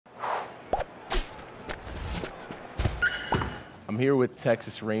I'm here with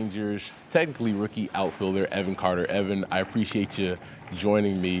Texas Rangers, technically rookie outfielder, Evan Carter. Evan, I appreciate you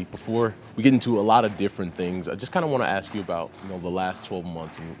joining me. Before we get into a lot of different things, I just kind of want to ask you about the last 12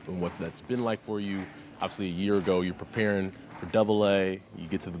 months and what that's been like for you. Obviously, a year ago, you're preparing for Double-A. You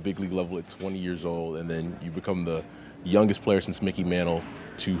get to the big league level at 20 years old, and then you become the youngest player since Mickey Mantle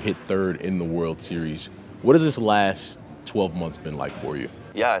to hit third in the World Series. What has this last 12 months been like for you?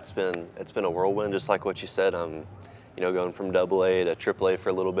 Yeah, it's been a whirlwind, just like what you said. Going from Double-A to Triple-A for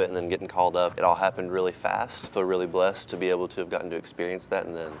a little bit and then getting called up. It all happened really fast. I feel really blessed to be able to have gotten to experience that,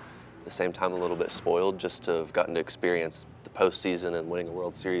 and then at the same time a little bit spoiled just to have gotten to experience the postseason and winning a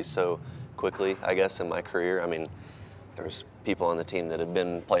World Series so quickly, I guess, in my career. I mean, there was people on the team that had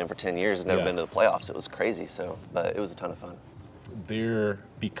been playing for 10 years and never been to the playoffs. It was crazy, but it was a ton of fun.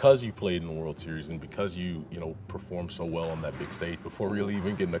 Because you played in the World Series and because you performed so well on that big stage before really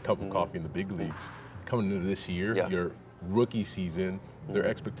even getting a cup of coffee in the big leagues, coming into this year, your rookie season, there are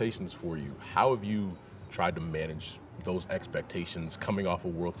expectations for you. How have you tried to manage those expectations coming off a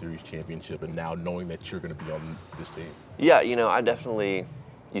World Series championship and now knowing that you're going to be on this team? Yeah, I definitely,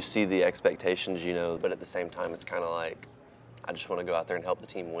 you see the expectations, but at the same time, it's kind of like, I just want to go out there and help the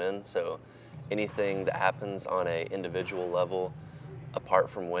team win. So anything that happens on an individual level, apart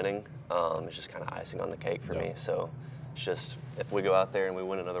from winning, is just kind of icing on the cake for me. So it's just, if we go out there and we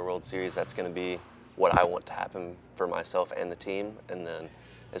win another World Series, that's going to be what I want to happen for myself and the team. And then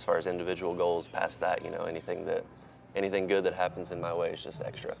as far as individual goals past that, anything good that happens in my way is just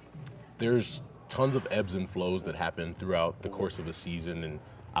extra. There's tons of ebbs and flows that happen throughout the course of a season, and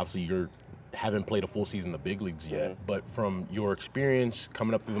obviously you haven't played a full season in the big leagues yet, but from your experience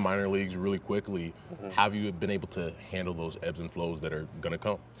coming up through the minor leagues really quickly, how have you been able to handle those ebbs and flows that are going to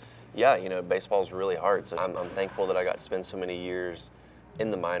come? Yeah, baseball's really hard, so I'm thankful that I got to spend so many years in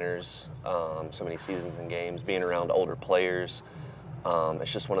the minors, so many seasons and games, being around older players.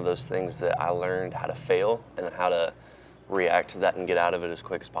 It's just one of those things that I learned how to fail and how to react to that and get out of it as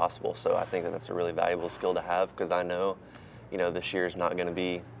quick as possible. So I think that that's a really valuable skill to have, because I know, this year is not going to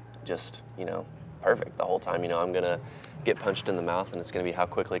be just, perfect the whole time. I'm going to get punched in the mouth, and it's going to be how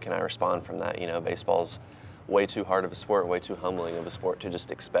quickly can I respond from that. Baseball's way too hard of a sport, way too humbling of a sport to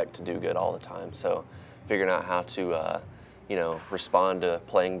just expect to do good all the time. So figuring out how to, respond to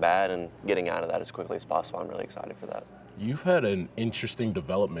playing bad and getting out of that as quickly as possible, I'm really excited for that. You've had an interesting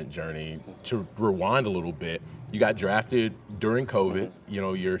development journey. To rewind a little bit, you got drafted during COVID.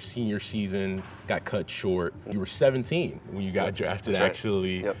 Your senior season got cut short. You were 17 when you got drafted,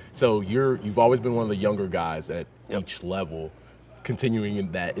 actually. Yep. So you've always been one of the younger guys at each level, continuing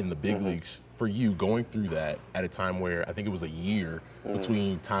in the big leagues. For you, going through that at a time where I think it was a year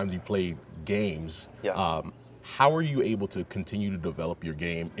between times you played games, how are you able to continue to develop your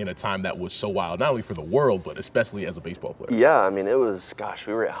game in a time that was so wild, not only for the world, but especially as a baseball player? Yeah, it was,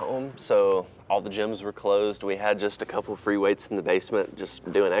 we were at home, so all the gyms were closed. We had just a couple free weights in the basement, just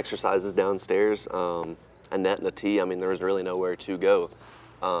doing exercises downstairs, a net and a tee. There was really nowhere to go,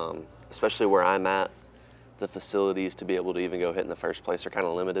 especially where I'm at. The facilities to be able to even go hit in the first place are kind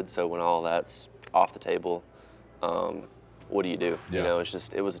of limited, so when all that's off the table, what do you do? Yeah.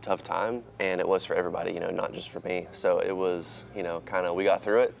 It was a tough time, and it was for everybody, not just for me. So it was, kind of we got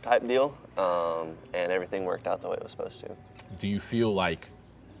through it type deal, and everything worked out the way it was supposed to. Do you feel like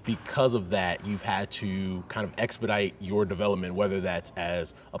because of that, you've had to kind of expedite your development, whether that's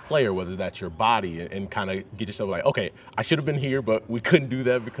as a player, whether that's your body, and kind of get yourself like, okay, I should have been here, but we couldn't do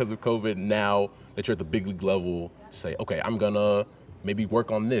that because of COVID. Now that you're at the big league level, say, okay, I'm gonna maybe work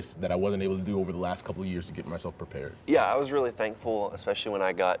on this that I wasn't able to do over the last couple of years to get myself prepared? Yeah, I was really thankful, especially when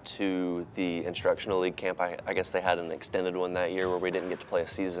I got to the instructional league camp. I guess they had an extended one that year where we didn't get to play a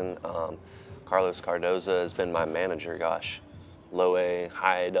season. Carlos Cardoza has been my manager, low A,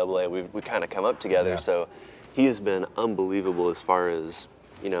 high A, Double-A. We kind of come up together, so he has been unbelievable as far as,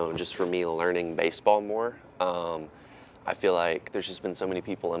 just for me learning baseball more. I feel like there's just been so many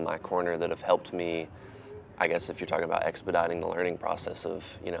people in my corner that have helped me. I guess if you're talking about expediting the learning process of,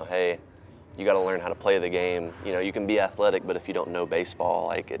 hey, you got to learn how to play the game. You can be athletic, but if you don't know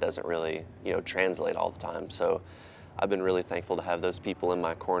baseball, it doesn't really, translate all the time. So I've been really thankful to have those people in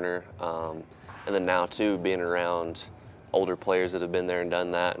my corner. And then now, too, being around older players that have been there and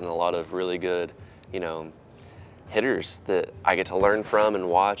done that, and a lot of really good, hitters that I get to learn from and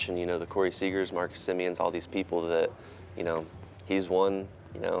watch, and, the Corey Seagers, Marcus Simeons, all these people that, he's won,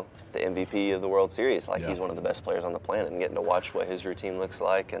 the MVP of the World Series. He's one of the best players on the planet, and getting to watch what his routine looks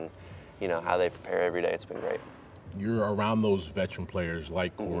like and, how they prepare every day, it's been great. You're around those veteran players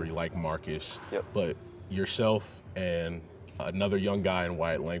like Corey, like Marcus, but yourself and another young guy in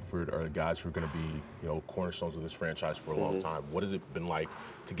Wyatt Langford are the guys who are going to be, cornerstones of this franchise for a long time. What has it been like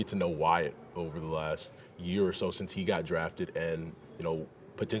to get to know Wyatt over the last year or so since he got drafted, and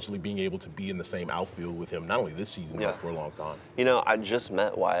potentially being able to be in the same outfield with him, not only this season, but for a long time? I just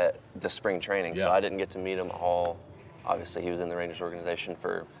met Wyatt this spring training, so I didn't get to meet him all. Obviously, he was in the Rangers organization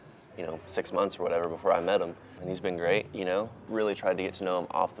for 6 months or whatever before I met him, and he's been great. Really tried to get to know him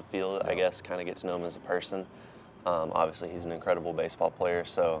off the field, I guess, kind of get to know him as a person. Obviously, he's an incredible baseball player,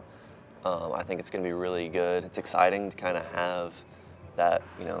 so I think it's going to be really good. It's exciting to kind of have that,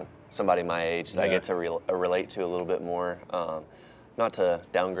 somebody my age that I get to relate to a little bit more. Not to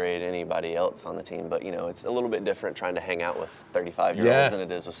downgrade anybody else on the team, but it's a little bit different trying to hang out with 35-year-olds than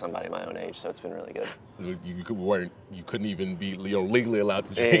it is with somebody my own age. So it's been really good. You couldn't even be legally allowed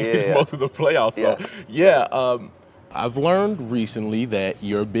to drink most of the playoffs. So I've learned recently that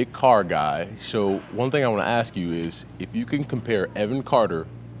you're a big car guy. So one thing I want to ask you is, if you can compare Evan Carter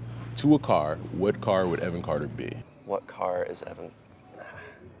to a car, what car would Evan Carter be? What car is Evan?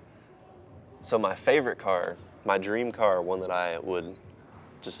 So my favorite car, my dream car, one that I would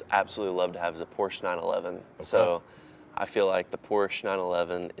just absolutely love to have, is a Porsche 911. Okay. So I feel like the Porsche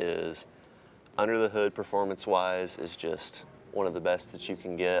 911 is, under the hood performance-wise, is just one of the best that you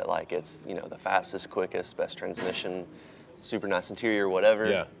can get. Like, it's, the fastest, quickest, best transmission, super nice interior, whatever.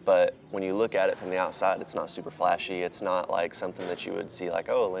 Yeah. But when you look at it from the outside, it's not super flashy. It's not like something that you would see like,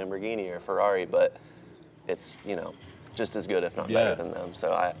 oh, a Lamborghini or a Ferrari, but it's, just as good, if not better than them.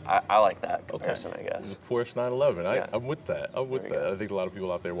 So I like that comparison, I guess. The Porsche 911. I'm with that. I'm with that. I think a lot of people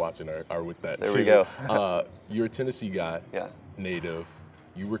out there watching are with that, there too. we go. You're a Tennessee guy, native.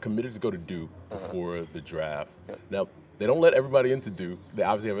 You were committed to go to Duke before the draft. Now, they don't let everybody into Duke. They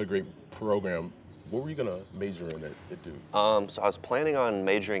obviously have a great program. What were you going to major in at Duke? So I was planning on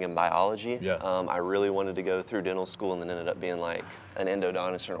majoring in biology. I really wanted to go through dental school, and then ended up being like an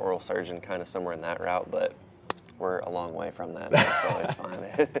endodontist or an oral surgeon, kind of somewhere in that route. But we're a long way from that, so it's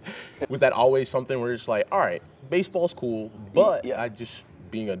fine. Was that always something where it's like, all right, baseball's cool, but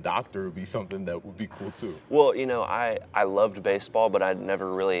being a doctor would be something that would be cool too? Well, I loved baseball, but I'd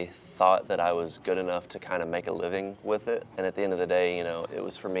never really thought that I was good enough to kind of make a living with it. And at the end of the day, it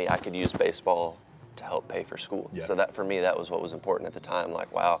was, for me, I could use baseball to help pay for school. So that, for me, that was what was important at the time.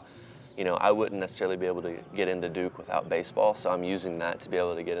 Like, wow, I wouldn't necessarily be able to get into Duke without baseball, so I'm using that to be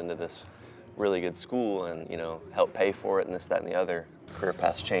able to get into this really good school and, help pay for it, and this, that, and the other. Career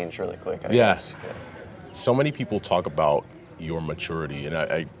paths change really quick, I guess. So many people talk about your maturity, and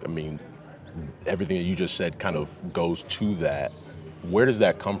I mean, everything that you just said kind of goes to that. Where does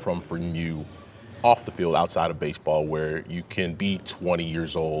that come from for you off the field, outside of baseball, where you can be 20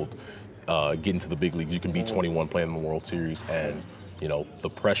 years old, get into the big leagues, you can be 21 playing in the World Series, and, the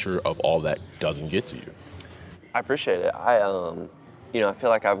pressure of all that doesn't get to you? I appreciate it. I feel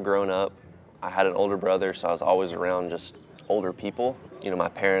like I've grown up. I had an older brother, so I was always around just older people. My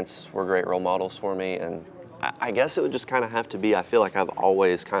parents were great role models for me, and I guess it would just kind of have to be, I feel like I've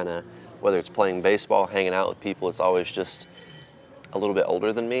always kind of, whether it's playing baseball, hanging out with people, it's always just a little bit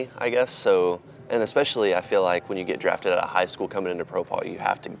older than me, I guess. So, and especially I feel like when you get drafted out of high school coming into pro ball, you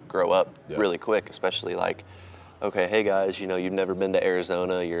have to grow up really quick, especially like, okay, hey guys, you've never been to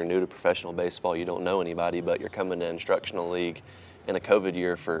Arizona, you're new to professional baseball, you don't know anybody, but you're coming to instructional league in a COVID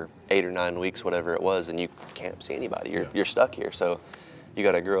year for 8 or 9 weeks, whatever it was, and you can't see anybody. You're stuck here. So you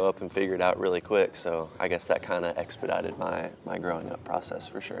got to grow up and figure it out really quick. So I guess that kind of expedited my growing up process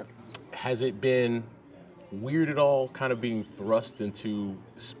for sure. Has it been weird at all, kind of being thrust into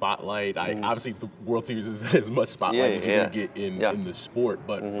spotlight? Obviously, the World Series is as much spotlight as you're going to get in the sport,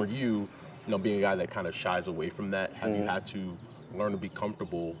 but for you, being a guy that kind of shies away from that, have you had to learn to be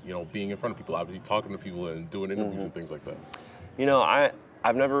comfortable, being in front of people, obviously talking to people and doing interviews and things like that?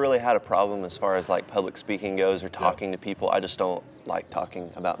 I've never really had a problem as far as like public speaking goes or talking to people. I just don't like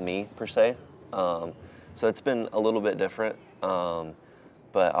talking about me per se. So it's been a little bit different, but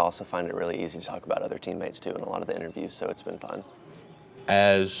I also find it really easy to talk about other teammates too in a lot of the interviews, so it's been fun.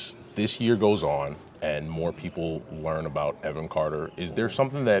 As this year goes on and more people learn about Evan Carter, is there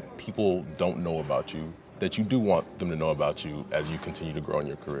something that people don't know about you that you do want them to know about you as you continue to grow in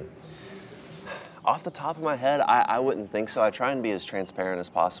your career? Off the top of my head, I wouldn't think so. I try and be as transparent as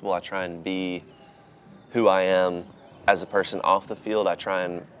possible. I try and be who I am as a person off the field. I try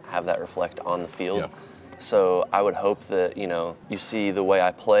and have that reflect on the field. So I would hope that, you see the way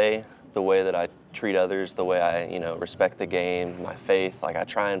I play, the way that I treat others, the way I, respect the game, my faith. Like, I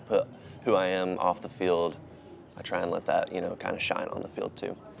try and put who I am off the field. I try and let that, kind of shine on the field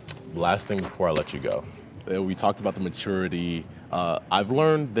too. Last thing before I let you go. We talked about the maturity. I've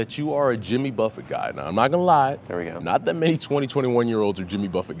learned that you are a Jimmy Buffett guy. Now, I'm not gonna lie. There we go. Not that many 20, 21-year-olds are Jimmy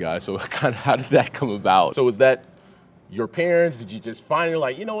Buffett guys. So kind of how did that come about? So was that your parents? Did you just finally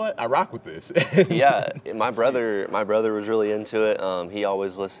like, you know what, I rock with this? Yeah, my brother was really into it. He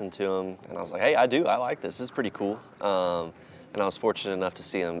always listened to him, and I was like, hey, I like this. This is pretty cool. And I was fortunate enough to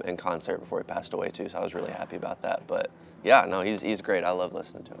see him in concert before he passed away too, so I was really happy about that. But yeah, no, he's great. I love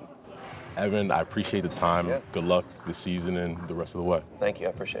listening to him. Evan, I appreciate the time. Yeah. Good luck this season and the rest of the way. Thank you, I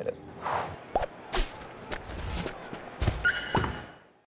appreciate it.